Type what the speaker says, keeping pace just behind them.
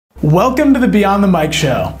Welcome to the Beyond the Mic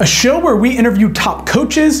Show, a show where we interview top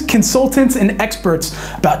coaches, consultants, and experts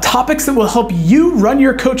about topics that will help you run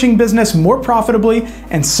your coaching business more profitably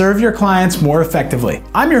and serve your clients more effectively.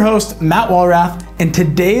 I'm your host, Matt Walrath, and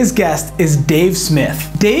today's guest is Dave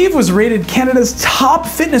Smith. Dave was rated Canada's top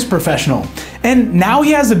fitness professional, and now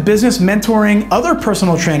he has a business mentoring other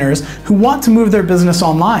personal trainers who want to move their business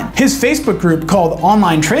online. His Facebook group called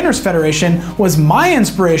Online Trainers Federation was my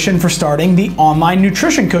inspiration for starting the online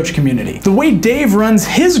nutrition coach community. The way Dave runs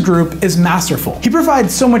his group is masterful. He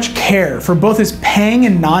provides so much care for both his paying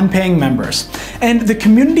and non-paying members, and the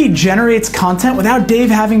community generates content without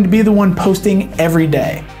Dave having to be the one posting every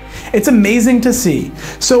day. It's amazing to see.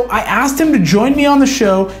 So I asked him to join me on the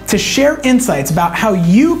show to share insights about how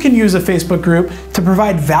you can use a Facebook group to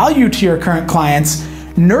provide value to your current clients,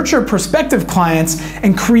 nurture prospective clients,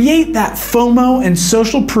 and create that FOMO and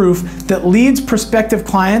social proof that leads prospective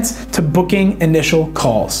clients to booking initial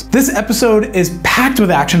calls. This episode is packed with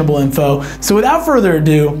actionable info, so without further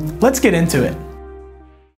ado, let's get into it.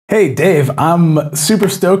 Hey Dave, I'm super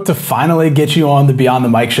stoked to finally get you on the Beyond the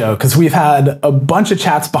Mic Show because we've had a bunch of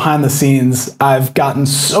chats behind the scenes. I've gotten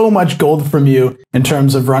so much gold from you in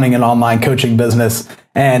terms of running an online coaching business,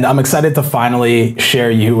 and I'm excited to finally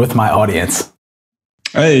share you with my audience.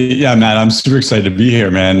 Hey, yeah, Matt, I'm super excited to be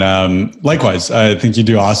here, man. Likewise, I think you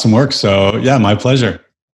do awesome work. So yeah, my pleasure.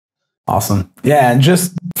 Awesome. Yeah, and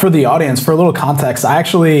just for the audience, for a little context, I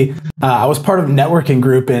was part of a networking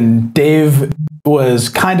group, and Dave was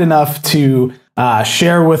kind enough to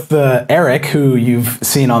share with Eric, who you've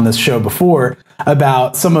seen on this show before,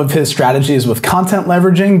 about some of his strategies with content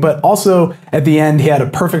leveraging, but also at the end, he had a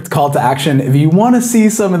perfect call to action. If you want to see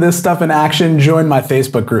some of this stuff in action, join my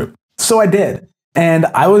Facebook group. So I did. And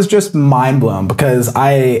I was just mind blown because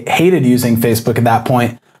I hated using Facebook at that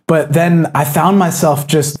point. But then I found myself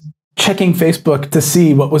just checking Facebook to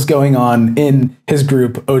see what was going on in his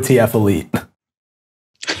group, OTF Elite.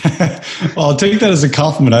 Well, I'll take that as a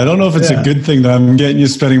compliment. I don't know if it's a good thing that I'm getting you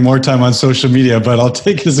spending more time on social media, but I'll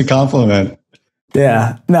take it as a compliment.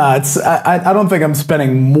 Yeah, no, I don't think I'm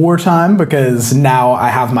spending more time because now I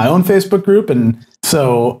have my own Facebook group. And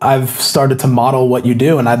so I've started to model what you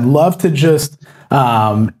do. And I'd love to just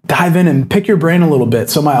dive in and pick your brain a little bit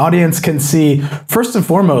so my audience can see, first and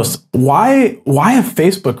foremost, why a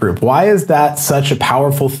Facebook group? Why is that such a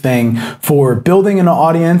powerful thing for building an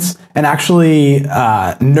audience and actually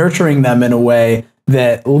nurturing them in a way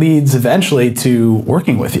that leads eventually to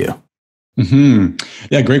working with you?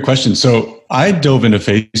 Yeah, great question. So I dove into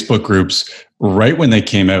Facebook groups right when they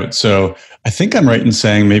came out. So I think I'm right in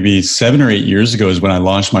saying maybe 7 or 8 years ago is when I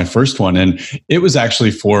launched my first one. And it was actually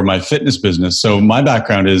for my fitness business. So my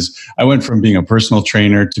background is I went from being a personal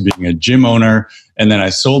trainer to being a gym owner. And then I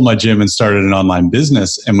sold my gym and started an online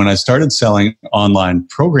business. And when I started selling online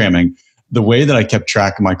programming, the way that I kept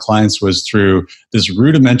track of my clients was through this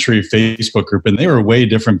rudimentary Facebook group. And they were way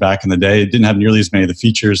different back in the day. It didn't have nearly as many of the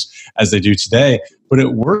features as they do today, but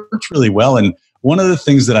it worked really well. And one of the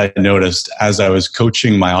things that I noticed as I was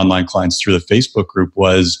coaching my online clients through the Facebook group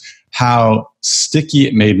was how sticky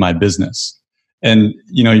it made my business. And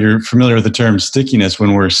you're familiar with the term stickiness.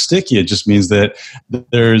 When we're sticky, it just means that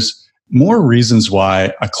there's more reasons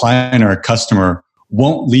why a client or a customer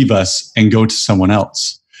won't leave us and go to someone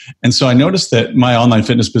else. And so I noticed that my online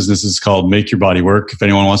fitness business is called Make Your Body Work. If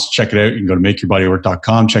anyone wants to check it out, you can go to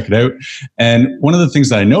makeyourbodywork.com, check it out. And one of the things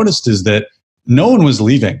that I noticed is that no one was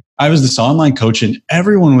leaving. I was this online coach and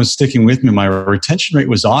everyone was sticking with me. My retention rate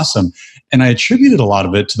was awesome. And I attributed a lot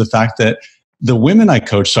of it to the fact that the women I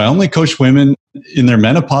coached, so I only coached women in their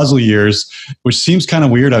menopausal years, which seems kind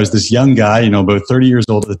of weird. I was this young guy, about 30 years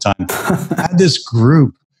old at the time. I had this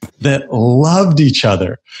group that loved each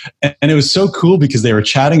other. And it was so cool because they were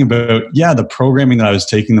chatting about, the programming that I was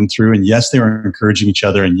taking them through. And yes, they were encouraging each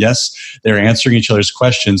other. And yes, they were answering each other's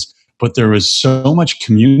questions. But there was so much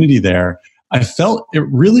community there. I felt it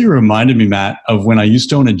really reminded me, Matt, of when I used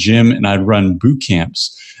to own a gym and I'd run boot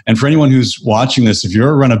camps. And for anyone who's watching this, if you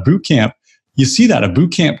ever run a boot camp, you see that a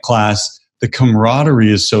boot camp class, the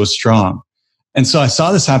camaraderie is so strong. And so I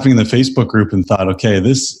saw this happening in the Facebook group and thought, okay,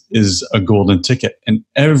 this is a golden ticket. And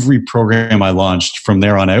every program I launched from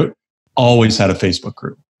there on out always had a Facebook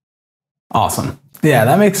group. Awesome. Yeah,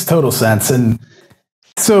 that makes total sense. And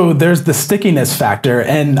so there's the stickiness factor.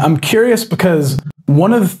 And I'm curious because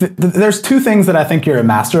there's two things that I think you're a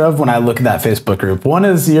master of when I look at that Facebook group. One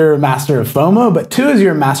is you're a master of FOMO, but two is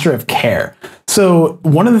you're a master of care. So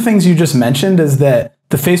one of the things you just mentioned is that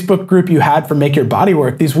the Facebook group you had for Make Your Body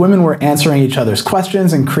Work, these women were answering each other's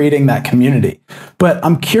questions and creating that community. But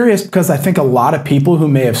I'm curious because I think a lot of people who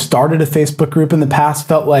may have started a Facebook group in the past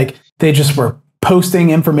felt like they just were posting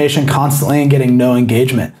information constantly and getting no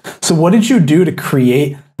engagement. So what did you do to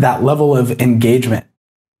create that level of engagement?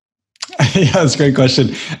 Yeah, that's a great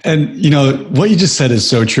question. And what you just said is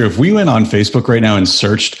so true. If we went on Facebook right now and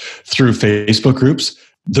searched through Facebook groups,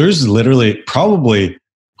 there's literally probably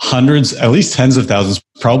hundreds, at least tens of thousands,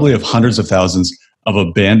 probably of hundreds of thousands of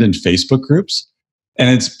abandoned Facebook groups. And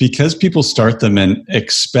it's because people start them and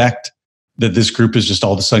expect that this group is just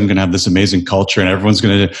all of a sudden going to have this amazing culture and everyone's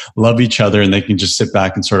going to love each other and they can just sit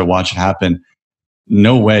back and sort of watch it happen.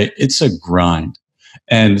 No way. It's a grind.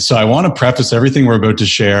 And so I want to preface everything we're about to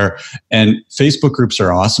share. And Facebook groups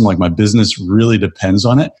are awesome. Like, my business really depends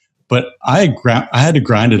on it. But I had to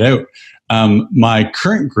grind it out. My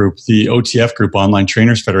current group, the OTF group, Online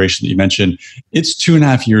Trainers Federation that you mentioned, it's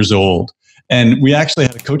 2.5 years old. And we actually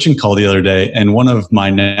had a coaching call the other day. And one of my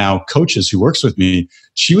now coaches who works with me,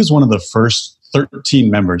 she was one of the first 13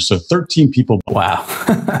 members. So 13 people. Wow.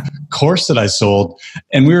 Course that I sold.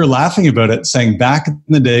 And we were laughing about it, saying back in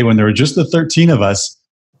the day when there were just the 13 of us,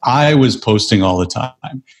 I was posting all the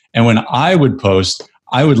time. And when I would post,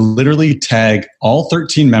 I would literally tag all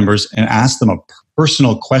 13 members and ask them a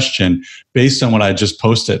personal question based on what I just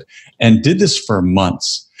posted, and did this for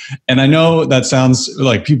months. And I know that sounds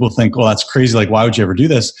like people think, well, that's crazy. Like, why would you ever do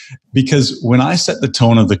this? Because when I set the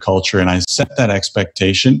tone of the culture and I set that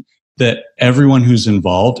expectation that everyone who's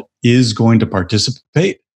involved is going to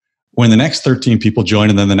participate, when the next 13 people joined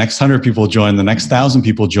and then the next 100 people joined, the next 1,000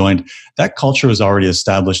 people joined, that culture was already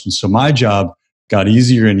established. And so my job got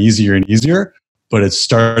easier and easier and easier, but it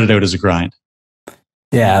started out as a grind.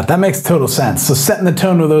 Yeah, that makes total sense. So setting the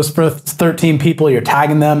tone with those first 13 people, you're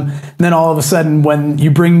tagging them. And then all of a sudden, when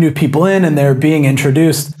you bring new people in and they're being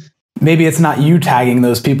introduced, maybe it's not you tagging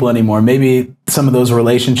those people anymore. Maybe some of those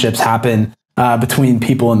relationships happen between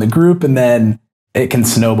people in the group, and then it can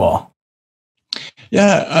snowball.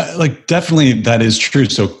 Yeah, definitely that is true.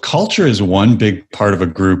 So culture is one big part of a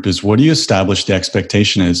group, is what do you establish the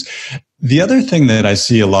expectation is. The other thing that I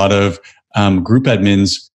see a lot of group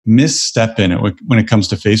admins misstep in it when it comes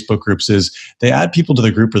to Facebook groups is they add people to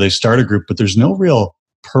the group or they start a group, but there's no real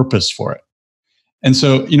purpose for it. And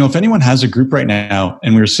so, if anyone has a group right now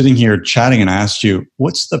and we were sitting here chatting and I asked you,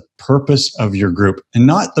 what's the purpose of your group? And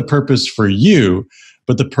not the purpose for you,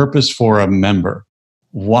 but the purpose for a member.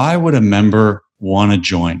 Why would a member want to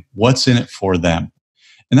join? What's in it for them?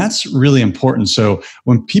 And that's really important. So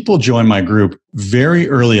when people join my group very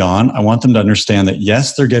early on, I want them to understand that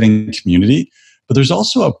yes, they're getting community, but there's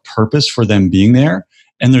also a purpose for them being there.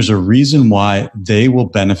 And there's a reason why they will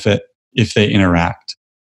benefit if they interact.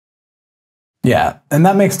 Yeah, and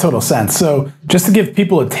that makes total sense. So just to give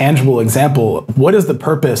people a tangible example, what is the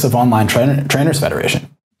purpose of Online Trainers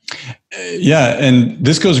Federation? Yeah, and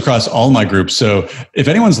this goes across all my groups. So if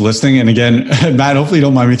anyone's listening, and again, Matt, hopefully you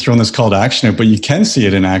don't mind me throwing this call to action out, but you can see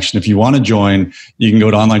it in action. If you want to join, you can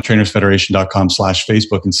go to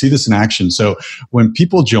onlinetrainersfederation.com/Facebook and see this in action. So when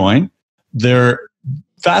people join, their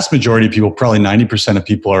vast majority of people, probably 90% of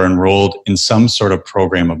people, are enrolled in some sort of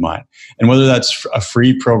program of mine. And whether that's a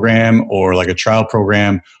free program or like a trial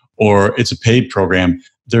program or it's a paid program,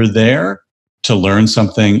 they're there to learn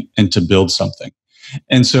something and to build something.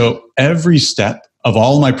 And so every step of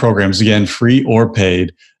all my programs, again, free or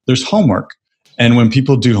paid, there's homework. And when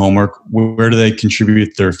people do homework, where do they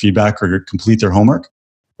contribute their feedback or complete their homework?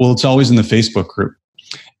 Well, it's always in the Facebook group.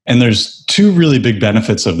 And there's two really big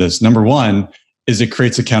benefits of this. Number one is it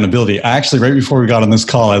creates accountability. Actually, right before we got on this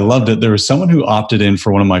call, I loved it. There was someone who opted in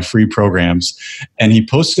for one of my free programs, and he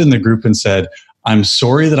posted in the group and said, I'm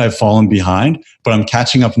sorry that I've fallen behind, but I'm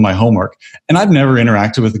catching up on my homework. And I've never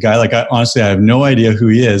interacted with the guy. Honestly, I have no idea who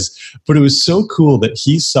he is, but it was so cool that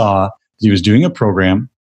he saw that he was doing a program.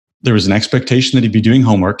 There was an expectation that he'd be doing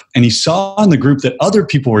homework, and he saw in the group that other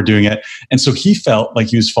people were doing it. And so he felt like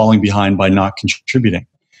he was falling behind by not contributing.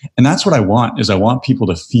 And that's what I want, is I want people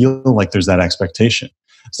to feel like there's that expectation.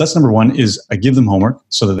 So that's number one, is I give them homework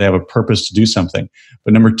so that they have a purpose to do something.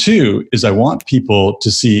 But number two is I want people to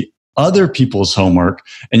see other people's homework.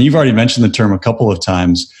 And you've already mentioned the term a couple of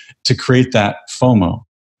times, to create that FOMO.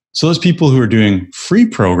 So those people who are doing free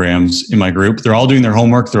programs in my group, they're all doing their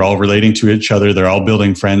homework. They're all relating to each other. They're all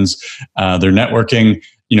building friends. They're networking,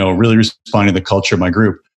 really responding to the culture of my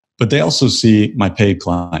group. But they also see my paid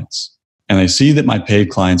clients. And they see that my paid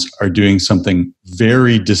clients are doing something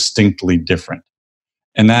very distinctly different.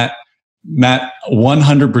 And that, Matt,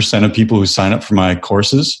 100% of people who sign up for my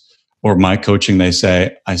courses or my coaching, they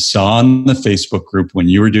say, I saw in the Facebook group when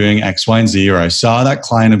you were doing X, Y, and Z, or I saw that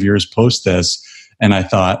client of yours post this, and I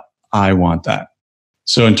thought, I want that.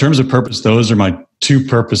 So in terms of purpose, those are my two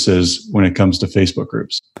purposes when it comes to Facebook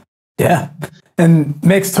groups. Yeah. And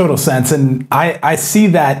makes total sense. And I see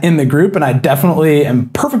that in the group, and I definitely am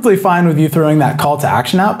perfectly fine with you throwing that call to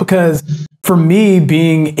action out, because for me,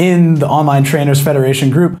 being in the Online Trainers Federation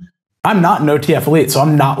group, I'm not an OTF Elite, so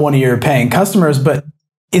I'm not one of your paying customers, but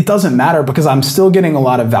it doesn't matter because I'm still getting a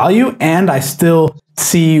lot of value, and I still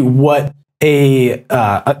see what a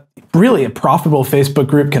really a profitable Facebook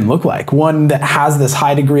group can look like. One that has this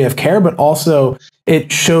high degree of care, but also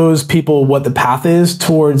it shows people what the path is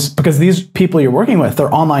towards, because these people you're working with,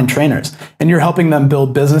 they're online trainers, and you're helping them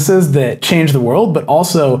build businesses that change the world, but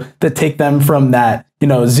also that take them from that,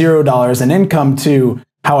 $0 in income to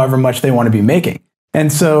however much they want to be making.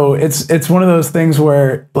 And so it's one of those things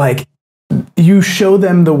where like you show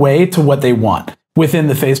them the way to what they want within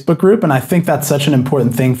the Facebook group. And I think that's such an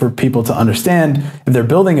important thing for people to understand if they're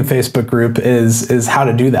building a Facebook group is how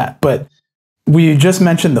to do that. But we just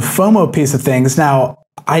mentioned the FOMO piece of things. Now,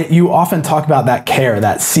 you often talk about that care,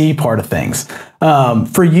 that C part of things.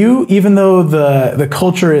 For you, even though the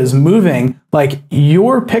culture is moving, like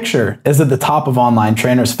your picture is at the top of Online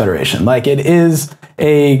Trainers Federation. Like it is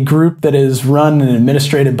a group that is run and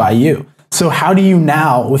administrated by you. So how do you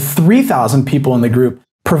now, with 3,000 people in the group,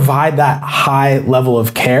 provide that high level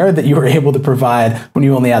of care that you were able to provide when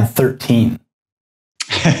you only had 13?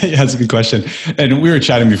 Yeah, that's a good question. And we were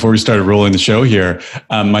chatting before we started rolling the show here.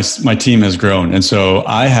 My team has grown. And so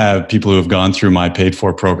I have people who have gone through my paid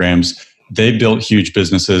for programs. They built huge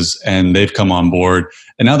businesses and they've come on board.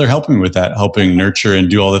 And now they're helping me with that, helping nurture and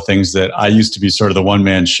do all the things that I used to be sort of the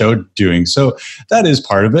one-man show doing. So that is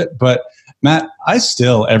part of it. But Matt, I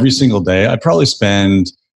still, every single day, I probably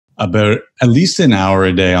spend about at least an hour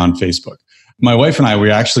a day on Facebook. My wife and I,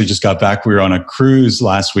 we actually just got back. We were on a cruise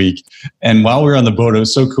last week. And while we were on the boat, it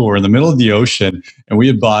was so cool. We're in the middle of the ocean and we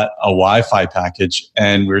had bought a Wi-Fi package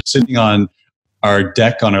and we were sitting on our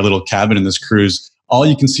deck on our little cabin in this cruise. All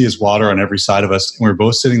you can see is water on every side of us. And we're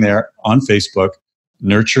both sitting there on Facebook,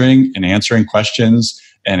 nurturing and answering questions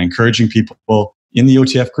and encouraging people in the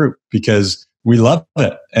OTF group because we love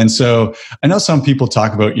it. And so I know some people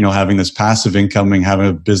talk about, having this passive income and having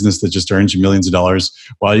a business that just earns you millions of dollars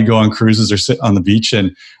while you go on cruises or sit on the beach,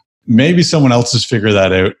 and maybe someone else has figured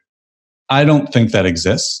that out. I don't think that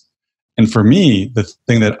exists. And for me, the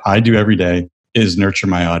thing that I do every day is nurture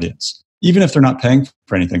my audience. Even if they're not paying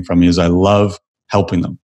for anything from me, is I love helping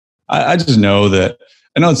them. I just know that,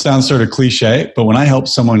 I know it sounds sort of cliche, but when I help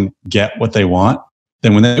someone get what they want,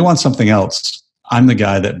 then when they want something else, I'm the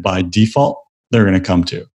guy that by default, they're going to come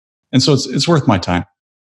to. And so it's worth my time.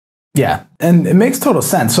 Yeah. And it makes total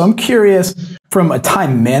sense. So I'm curious from a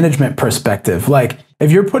time management perspective, like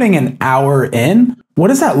if you're putting an hour in, what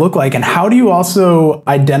does that look like? And how do you also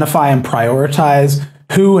identify and prioritize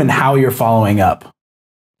who and how you're following up?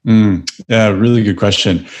 Yeah, really good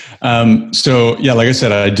question. So yeah, like I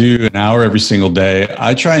said, I do an hour every single day.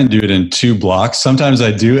 I try and do it in 2 blocks. Sometimes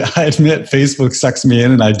I admit Facebook sucks me in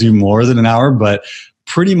and I do more than an hour, but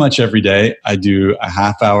pretty much every day I do a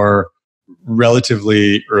half hour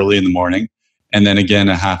relatively early in the morning and then again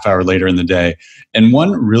a half hour later in the day. And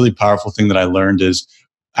one really powerful thing that I learned is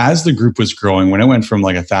as the group was growing, when it went from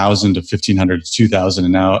like 1,000 to 1,500 to 2,000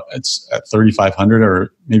 and now it's at 3,500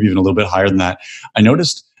 or maybe even a little bit higher than that, I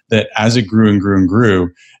noticed that as it grew and grew and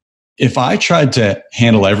grew, if I tried to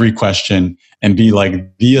handle every question and be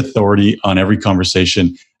like the authority on every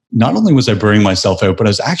conversation, not only was I burning myself out, but I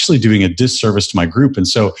was actually doing a disservice to my group. And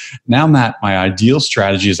so now, Matt, my ideal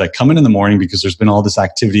strategy is I come in the morning because there's been all this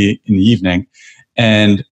activity in the evening.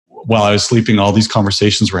 And while I was sleeping, all these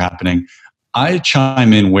conversations were happening. I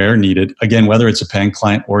chime in where needed, again, whether it's a paying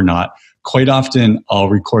client or not. Quite often, I'll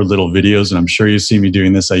record little videos, and I'm sure you see me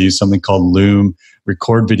doing this. I use something called Loom,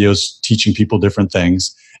 record videos teaching people different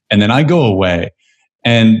things. And then I go away.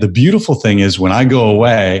 And the beautiful thing is when I go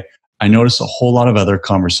away, I notice a whole lot of other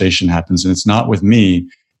conversation happens. And it's not with me,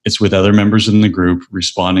 it's with other members in the group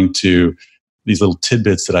responding to these little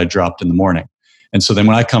tidbits that I dropped in the morning. And so then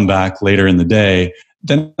when I come back later in the day,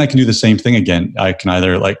 then I can do the same thing again. I can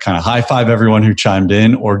either like kind of high five everyone who chimed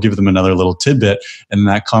in or give them another little tidbit. And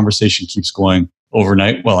that conversation keeps going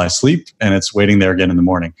overnight while I sleep and it's waiting there again in the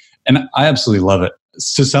morning. And I absolutely love it.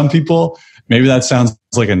 To some people, maybe that sounds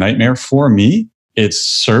like a nightmare. For me, it's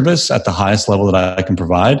service at the highest level that I can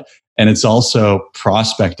provide. And it's also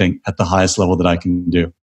prospecting at the highest level that I can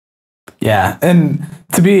do. Yeah. And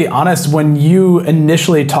to be honest, when you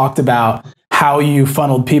initially talked about how you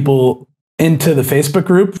funneled people into the Facebook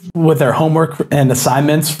group with their homework and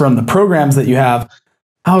assignments from the programs that you have,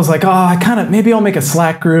 I was like, maybe I'll make a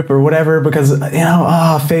Slack group or whatever because,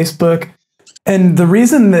 Facebook. And the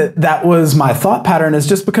reason that was my thought pattern is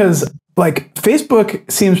just because like Facebook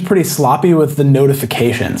seems pretty sloppy with the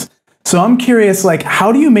notifications. So I'm curious, like,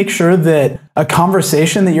 how do you make sure that a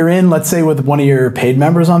conversation that you're in, let's say with one of your paid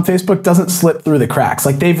members on Facebook, doesn't slip through the cracks?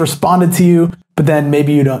 Like they've responded to you, but then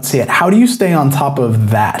maybe you don't see it. How do you stay on top of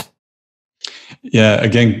that? Yeah,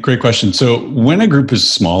 again, great question. So when a group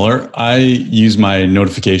is smaller, I use my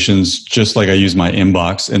notifications just like I use my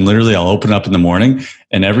inbox. And literally, I'll open up in the morning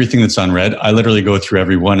and everything that's unread, I literally go through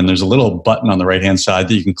every one. And there's a little button on the right-hand side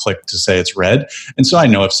that you can click to say it's read. And so I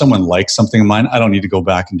know if someone likes something of mine, I don't need to go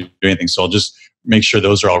back and do anything. So I'll just make sure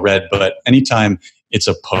those are all read. But anytime it's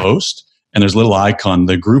a post and there's a little icon,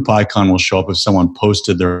 the group icon will show up if someone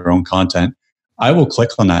posted their own content. I will click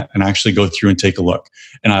on that and actually go through and take a look.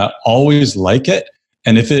 And I always like it.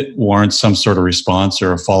 And if it warrants some sort of response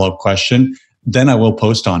or a follow-up question, then I will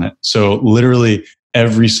post on it. So literally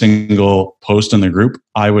every single post in the group,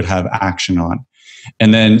 I would have action on.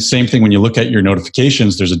 And then same thing when you look at your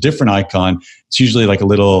notifications, there's a different icon. It's usually like a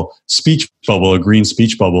little speech bubble, a green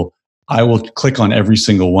speech bubble. I will click on every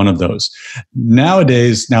single one of those.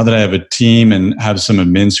 Nowadays, now that I have a team and have some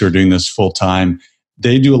admins who are doing this full time,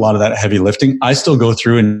 they do a lot of that heavy lifting. I still go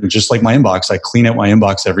through and just like my inbox, I clean out my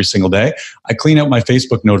inbox every single day. I clean out my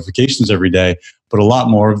Facebook notifications every day, but a lot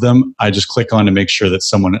more of them, I just click on to make sure that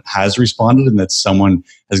someone has responded and that someone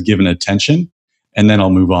has given attention, and then I'll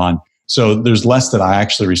move on. So there's less that I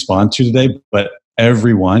actually respond to today, but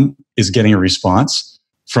everyone is getting a response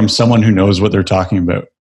from someone who knows what they're talking about.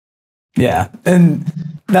 Yeah. And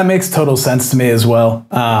that makes total sense to me as well.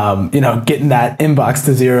 Getting that inbox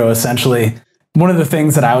to zero, essentially. One of the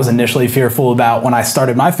things that I was initially fearful about when I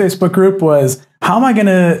started my Facebook group was, how am I going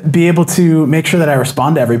to be able to make sure that I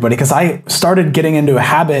respond to everybody? Because I started getting into a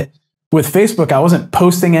habit with Facebook. I wasn't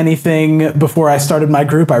posting anything before I started my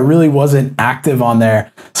group. I really wasn't active on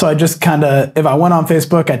there. So I just kind of, if I went on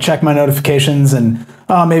Facebook, I checked my notifications and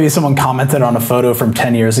maybe someone commented on a photo from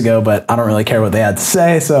 10 years ago, but I don't really care what they had to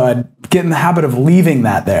say. So I'd get in the habit of leaving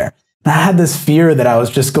that there. And I had this fear that I was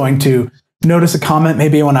just going to notice a comment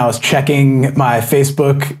maybe when I was checking my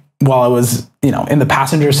Facebook while I was, in the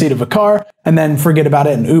passenger seat of a car, and then forget about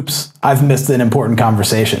it and oops, I've missed an important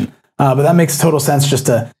conversation. But that makes total sense just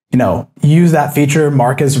to, use that feature,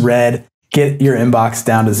 mark as read, get your inbox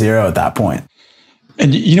down to zero at that point.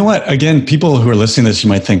 And you know what? Again, people who are listening to this, you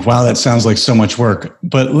might think, wow, that sounds like so much work.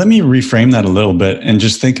 But let me reframe that a little bit and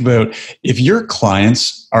just think about if your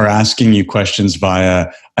clients are asking you questions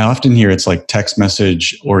via, I often hear it's like text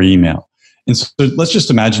message or email. And so let's just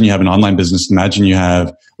imagine you have an online business. Imagine you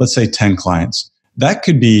have, let's say, 10 clients. That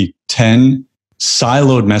could be 10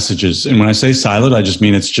 siloed messages. And when I say siloed, I just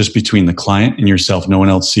mean it's just between the client and yourself. No one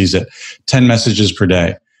else sees it. 10 messages per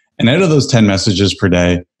day. And out of those 10 messages per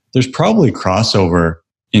day, there's probably crossover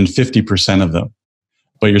in 50% of them.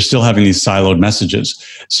 But you're still having these siloed messages.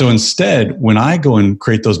 So instead, when I go and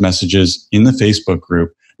create those messages in the Facebook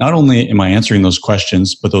group, not only am I answering those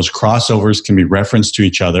questions, but those crossovers can be referenced to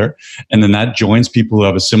each other. And then that joins people who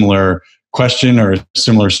have a similar question or a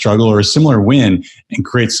similar struggle or a similar win and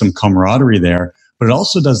creates some camaraderie there. But it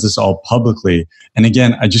also does this all publicly. And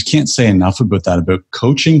again, I just can't say enough about that, about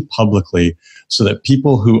coaching publicly so that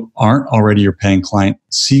people who aren't already your paying client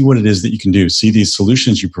see what it is that you can do, see these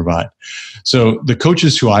solutions you provide. So the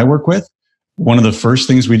coaches who I work with, one of the first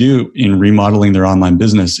things we do in remodeling their online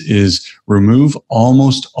business is remove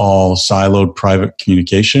almost all siloed private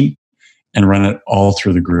communication and run it all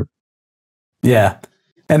through the group. Yeah.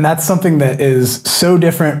 And that's something that is so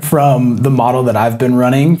different from the model that I've been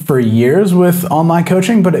running for years with online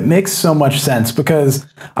coaching, but it makes so much sense because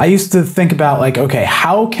I used to think about like, okay,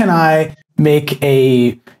 how can I make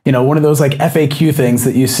a, one of those like FAQ things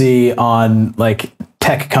that you see on like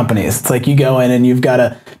tech companies. It's like you go in and you've got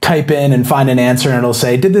to type in and find an answer and it'll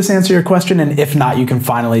say, did this answer your question? And if not, you can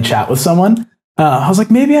finally chat with someone. I was like,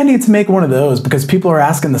 maybe I need to make one of those because people are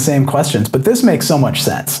asking the same questions, but this makes so much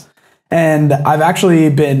sense. And I've actually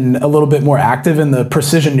been a little bit more active in the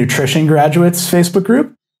Precision Nutrition Graduates Facebook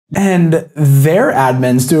group. And their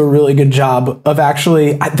admins do a really good job of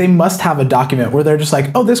actually, they must have a document where they're just like,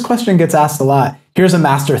 oh, this question gets asked a lot. Here's a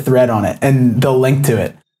master thread on it, and they'll link to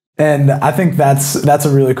it. And I think that's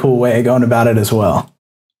a really cool way of going about it as well.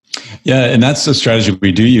 Yeah, and that's the strategy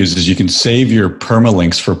we do use is you can save your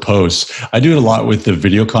permalinks for posts. I do it a lot with the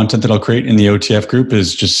video content that I'll create in the OTF group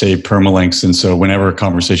is just save permalinks. And so whenever a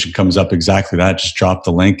conversation comes up exactly that, just drop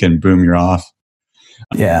the link and boom, you're off.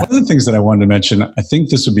 Yeah. One of the things that I wanted to mention, I think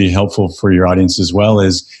this would be helpful for your audience as well,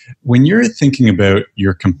 is when you're thinking about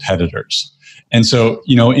your competitors. And so,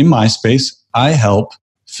 in my space, I help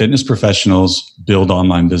fitness professionals build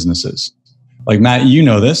online businesses. Like Matt,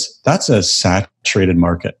 this, that's a saturated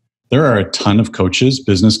market. There are a ton of coaches,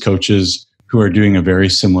 business coaches, who are doing a very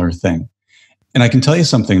similar thing. And I can tell you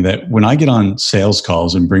something, that when I get on sales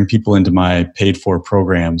calls and bring people into my paid for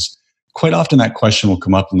programs, quite often that question will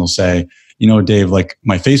come up and they'll say, you know, Dave, like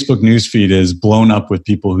my Facebook newsfeed is blown up with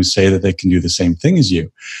people who say that they can do the same thing as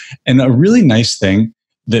you. And a really nice thing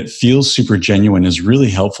that feels super genuine, is really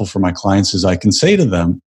helpful for my clients, is I can say to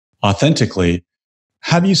them authentically,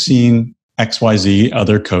 have you seen XYZ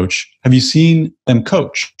other coach? Have you seen them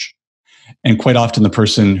coach? And quite often the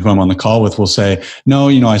person who I'm on the call with will say, no,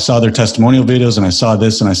 you know, I saw their testimonial videos and I saw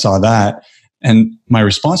this and I saw that. And my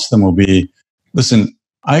response to them will be, listen,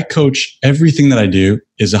 I coach, everything that I do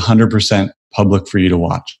is 100% public for you to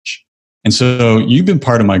watch. And so you've been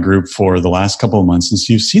part of my group for the last couple of months, and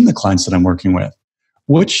so you've seen the clients that I'm working with.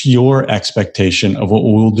 What's your expectation of what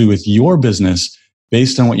we'll do with your business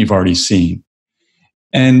based on what you've already seen?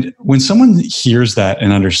 And when someone hears that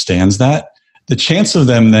and understands that, the chance of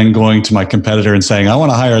them then going to my competitor and saying, I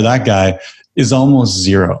want to hire that guy, is almost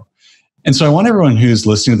zero. And so I want everyone who's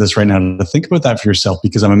listening to this right now to think about that for yourself,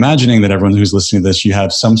 because I'm imagining that everyone who's listening to this, you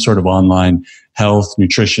have some sort of online health,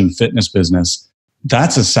 nutrition, fitness business.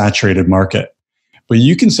 That's a saturated market. But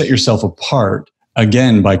you can set yourself apart,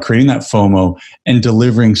 again, by creating that FOMO and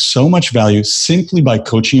delivering so much value simply by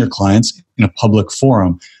coaching your clients in a public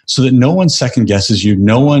forum, so that no one second guesses you.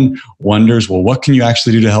 No one wonders, well, what can you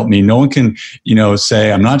actually do to help me? No one can,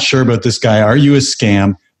 say, I'm not sure about this guy. Are you a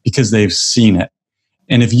scam? Because they've seen it.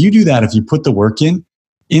 And if you do that, if you put the work in,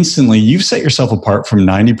 instantly you've set yourself apart from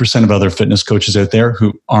 90% of other fitness coaches out there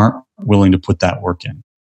who aren't willing to put that work in.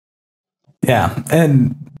 Yeah.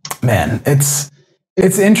 And man, it's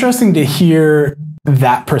interesting to hear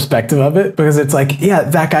that perspective of it, because it's like, yeah,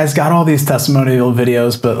 that guy's got all these testimonial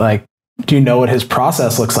videos, but like, do you know what his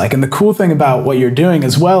process looks like? And the cool thing about what you're doing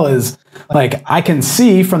as well is, like, I can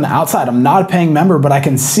see from the outside, I'm not a paying member, but I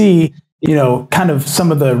can see, kind of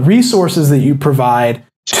some of the resources that you provide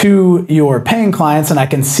to your paying clients. And I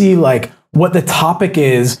can see like what the topic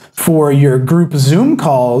is for your group Zoom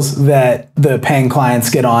calls that the paying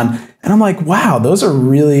clients get on. And I'm like, wow, those are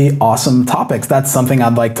really awesome topics. That's something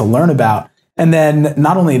I'd like to learn about. And then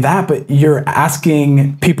not only that, but you're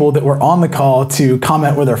asking people that were on the call to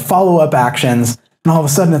comment with their follow-up actions. And all of a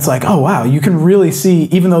sudden it's like, oh, wow, you can really see,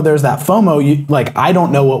 even though there's that FOMO, I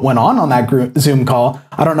don't know what went on that group Zoom call.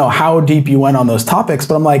 I don't know how deep you went on those topics,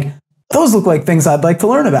 but I'm like, those look like things I'd like to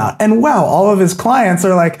learn about. And wow, all of his clients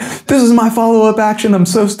are like, this is my follow-up action. I'm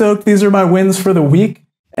so stoked. These are my wins for the week.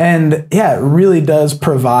 And yeah, it really does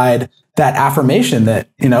provide that affirmation that,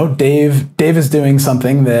 Dave is doing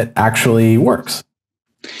something that actually works.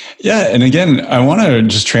 Yeah. And again, I want to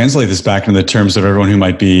just translate this back into the terms of everyone who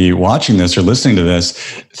might be watching this or listening to this.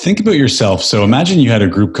 Think about yourself. So imagine you had a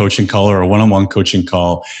group coaching call or a one-on-one coaching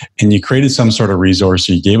call, and you created some sort of resource,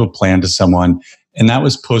 or you gave a plan to someone, and that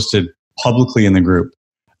was posted publicly in the group.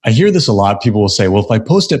 I hear this a lot. People will say, well, if I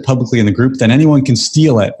post it publicly in the group, then anyone can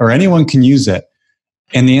steal it or anyone can use it.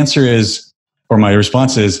 And the answer is, or my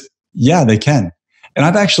response is, yeah, they can. And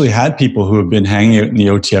I've actually had people who have been hanging out in the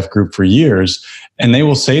OTF group for years, and they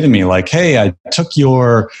will say to me like, hey, I took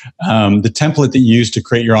your, the template that you used to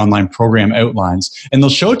create your online program outlines, and they'll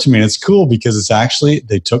show it to me. And it's cool because it's actually,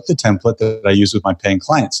 they took the template that I use with my paying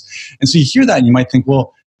clients. And so you hear that and you might think,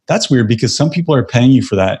 well, that's weird because some people are paying you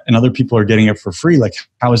for that and other people are getting it for free. Like,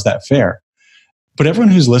 how is that fair? But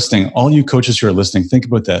everyone who's listening, all you coaches who are listening, think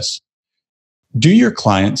about this. Do your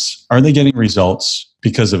clients, are they getting results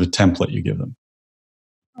because of a template you give them?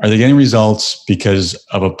 Are they getting results because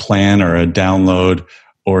of a plan or a download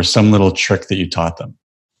or some little trick that you taught them?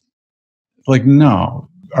 Like, no.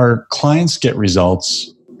 Our clients get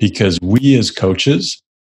results because we as coaches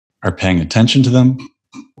are paying attention to them,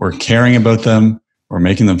 we're caring about them, we're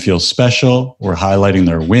making them feel special, we're highlighting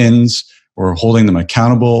their wins, we're holding them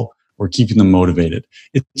accountable, we're keeping them motivated.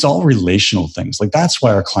 It's all relational things. Like, that's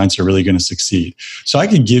why our clients are really going to succeed. So I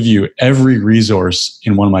could give you every resource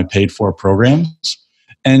in one of my paid for programs.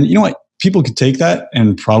 And you know what? People could take that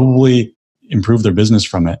and probably improve their business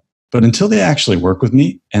from it. But until they actually work with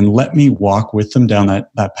me and let me walk with them down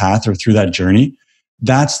that path or through that journey,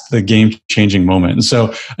 that's the game-changing moment. And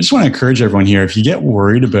so I just want to encourage everyone here, if you get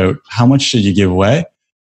worried about how much should you give away,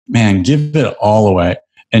 man, give it all away.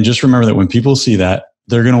 And just remember that when people see that,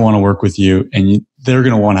 they're going to want to work with you and they're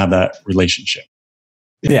going to want to have that relationship.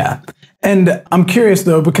 Yeah. And I'm curious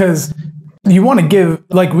though, because you want to give,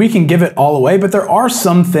 like, we can give it all away, but there are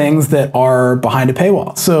some things that are behind a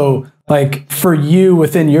paywall. So like for you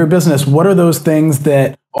within your business, what are those things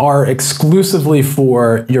that are exclusively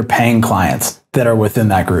for your paying clients that are within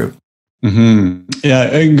that group? Mm-hmm.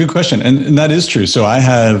 Yeah, good question. And that is true. So I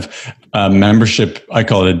have a membership, I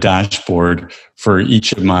call it a dashboard for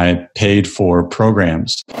each of my paid for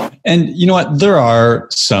programs. And you know what? There are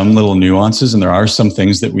some little nuances and there are some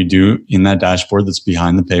things that we do in that dashboard that's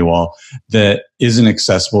behind the paywall that isn't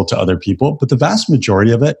accessible to other people, but the vast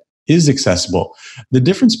majority of it is accessible. The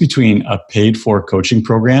difference between a paid for coaching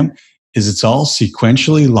program is it's all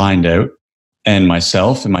sequentially lined out, and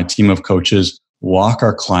myself and my team of coaches walk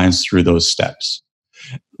our clients through those steps.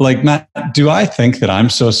 Like, Matt, do I think that I'm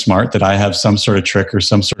so smart that I have some sort of trick or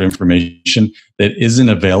some sort of information that isn't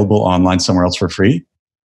available online somewhere else for free?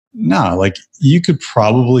 No, like you could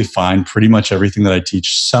probably find pretty much everything that I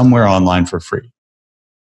teach somewhere online for free.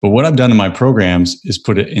 But what I've done in my programs is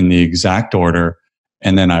put it in the exact order,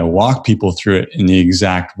 and then I walk people through it in the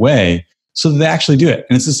exact way so that they actually do it.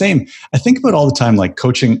 And it's the same. I think about all the time, like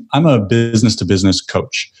coaching. I'm a business to business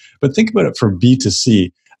coach, but think about it for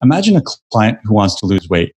B2C. Imagine a client who wants to lose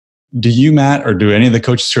weight. Do you, Matt, or do any of the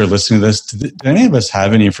coaches who are listening to this, do any of us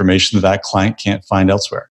have any information that that client can't find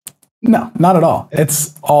elsewhere? No, not at all.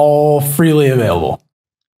 It's all freely available.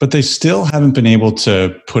 But they still haven't been able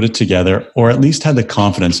to put it together, or at least had the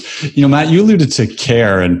confidence. You know, Matt, you alluded to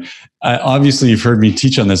care, and obviously you've heard me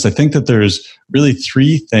teach on this. I think that there's really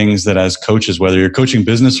three things that as coaches, whether you're coaching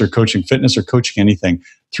business or coaching fitness or coaching anything,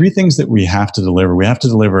 three things that we have to deliver. We have to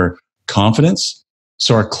deliver confidence.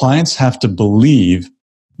 So our clients have to believe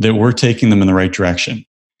that we're taking them in the right direction.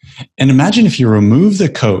 And imagine if you remove the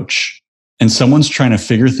coach and someone's trying to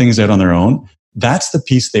figure things out on their own, that's the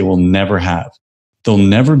piece they will never have. They'll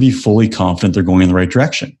never be fully confident they're going in the right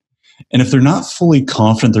direction. And if they're not fully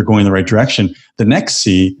confident they're going in the right direction, the next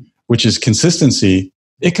C, which is consistency,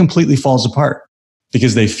 it completely falls apart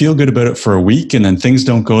because they feel good about it for a week and then things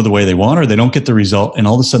don't go the way they want, or they don't get the result, and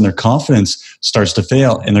all of a sudden their confidence starts to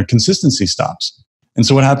fail and their consistency stops. And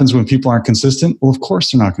so what happens when people aren't consistent? Well, of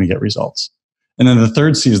course, they're not going to get results. And then the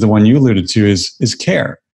third C is the one you alluded to, is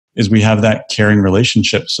care. Is we have that caring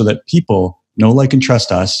relationship so that people know, like, and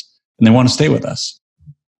trust us, and they want to stay with us.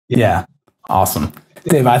 Yeah. Awesome.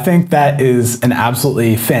 Dave, I think that is an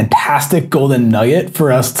absolutely fantastic golden nugget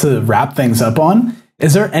for us to wrap things up on.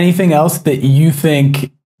 Is there anything else that you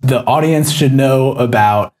think the audience should know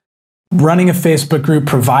about running a Facebook group,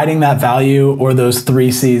 providing that value, or those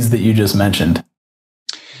three C's that you just mentioned?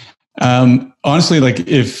 Honestly, like,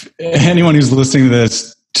 if anyone who's listening to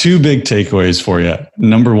this, two big takeaways for you.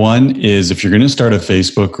 Number one is, if you're going to start a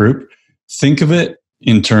Facebook group, think of it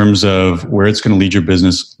in terms of where it's going to lead your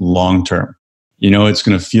business long term. You know, it's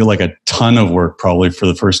going to feel like a ton of work probably for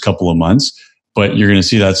the first couple of months, but you're going to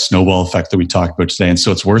see that snowball effect that we talked about today. And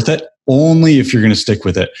so it's worth it only if you're going to stick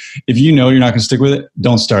with it. If you know you're not going to stick with it,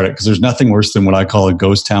 don't start it, because there's nothing worse than what I call a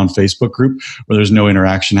ghost town Facebook group where there's no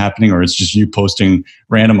interaction happening, or it's just you posting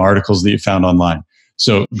random articles that you found online.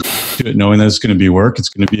 So do it knowing that it's going to be work. It's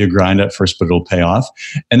going to be a grind at first, but it'll pay off.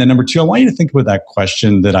 And then number two, I want you to think about that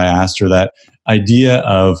question that I asked, or that idea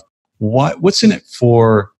of what's in it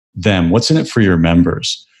for them? What's in it for your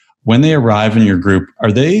members? When they arrive in your group,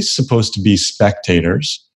 are they supposed to be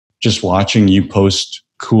spectators just watching you post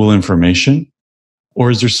cool information?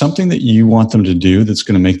 Or is there something that you want them to do that's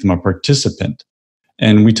going to make them a participant?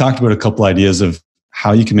 And we talked about a couple ideas of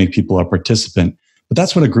how you can make people a participant. But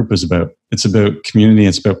that's what a group is about. It's about community.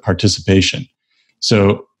 It's about participation.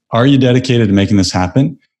 So are you dedicated to making this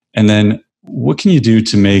happen? And then what can you do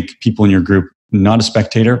to make people in your group not a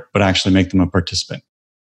spectator, but actually make them a participant?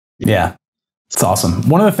 Yeah, it's awesome.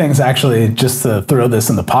 One of the things, actually, just to throw this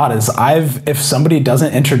in the pot, is if somebody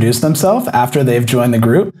doesn't introduce themselves after they've joined the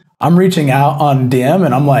group, I'm reaching out on DM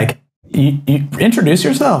and I'm like, you introduce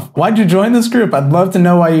yourself. Why'd you join this group? I'd love to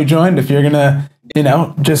know why you joined. If you're going to,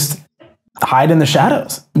 just hide in the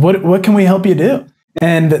shadows. What can we help you do?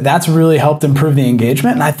 And that's really helped improve the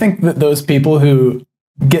engagement. And I think that those people who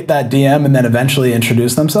get that DM and then eventually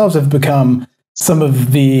introduce themselves have become some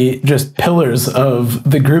of the just pillars of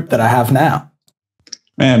the group that I have now.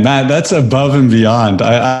 Man, Matt, that's above and beyond.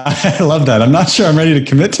 I love that. I'm not sure I'm ready to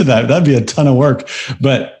commit to that. That'd be a ton of work,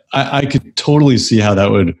 but I could totally see how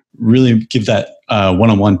that would really give that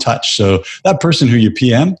one-on-one touch. So that person who you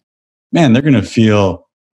PM, man, they're going to feel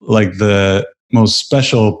like the most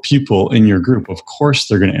special pupil in your group. Of course,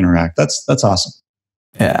 they're going to interact. That's awesome.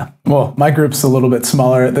 Yeah. Well, my group's a little bit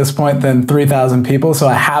smaller at this point than 3,000 people, so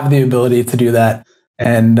I have the ability to do that.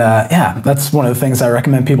 And that's one of the things I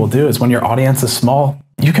recommend people do, is when your audience is small,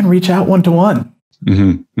 you can reach out one-to-one.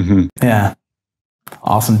 Mm-hmm, mm-hmm. Yeah.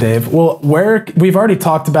 Awesome, Dave. Well, we've already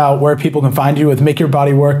talked about where people can find you with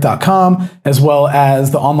makeyourbodywork.com, as well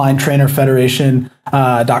as the online trainer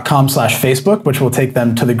federation.com/Facebook, which will take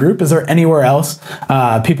them to the group. Is there anywhere else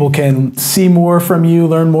people can see more from you,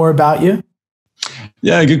 learn more about you?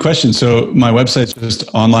 Yeah, good question. So my website's just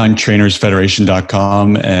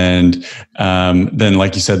onlinetrainersfederation.com. And then,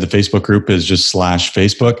 like you said, the Facebook group is just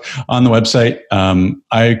 /Facebook. On the website,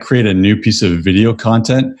 I create a new piece of video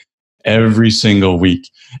content every single week.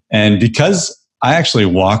 And because I actually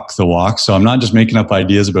walk the walk, so I'm not just making up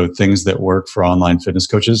ideas about things that work for online fitness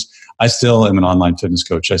coaches. I still am an online fitness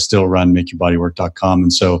coach. I still run makeyourbodywork.com.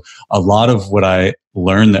 And so a lot of what I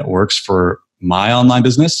learn that works for my online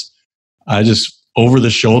business, I just over the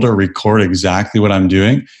shoulder record exactly what I'm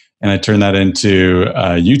doing. And I turn that into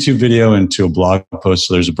a YouTube video, into a blog post.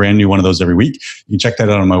 So there's a brand new one of those every week. You can check that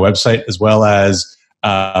out on my website, as well as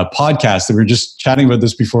a podcast that we were just chatting about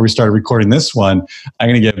this before we started recording this one. I'm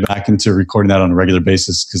going to get back into recording that on a regular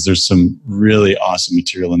basis because there's some really awesome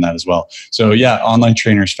material in that as well. So yeah,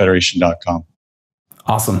 onlinetrainersfederation.com.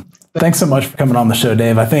 Awesome. Thanks so much for coming on the show,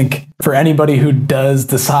 Dave. I think for anybody who does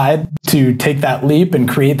decide to take that leap and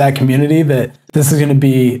create that community, that this is going to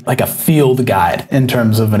be like a field guide in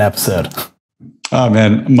terms of an episode. Oh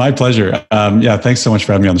man, my pleasure. Yeah, thanks so much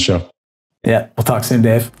for having me on the show. Yeah, we'll talk soon,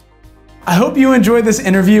 Dave. I hope you enjoyed this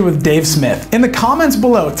interview with Dave Smith. In the comments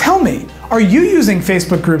below, tell me, are you using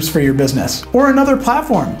Facebook groups for your business or another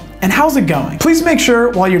platform? And how's it going? Please make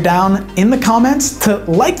sure while you're down in the comments to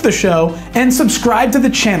like the show and subscribe to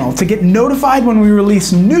the channel to get notified when we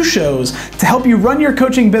release new shows to help you run your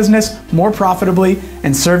coaching business more profitably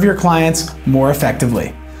and serve your clients more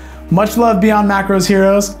effectively. Much love beyond macros,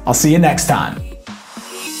 heroes. I'll see you next time.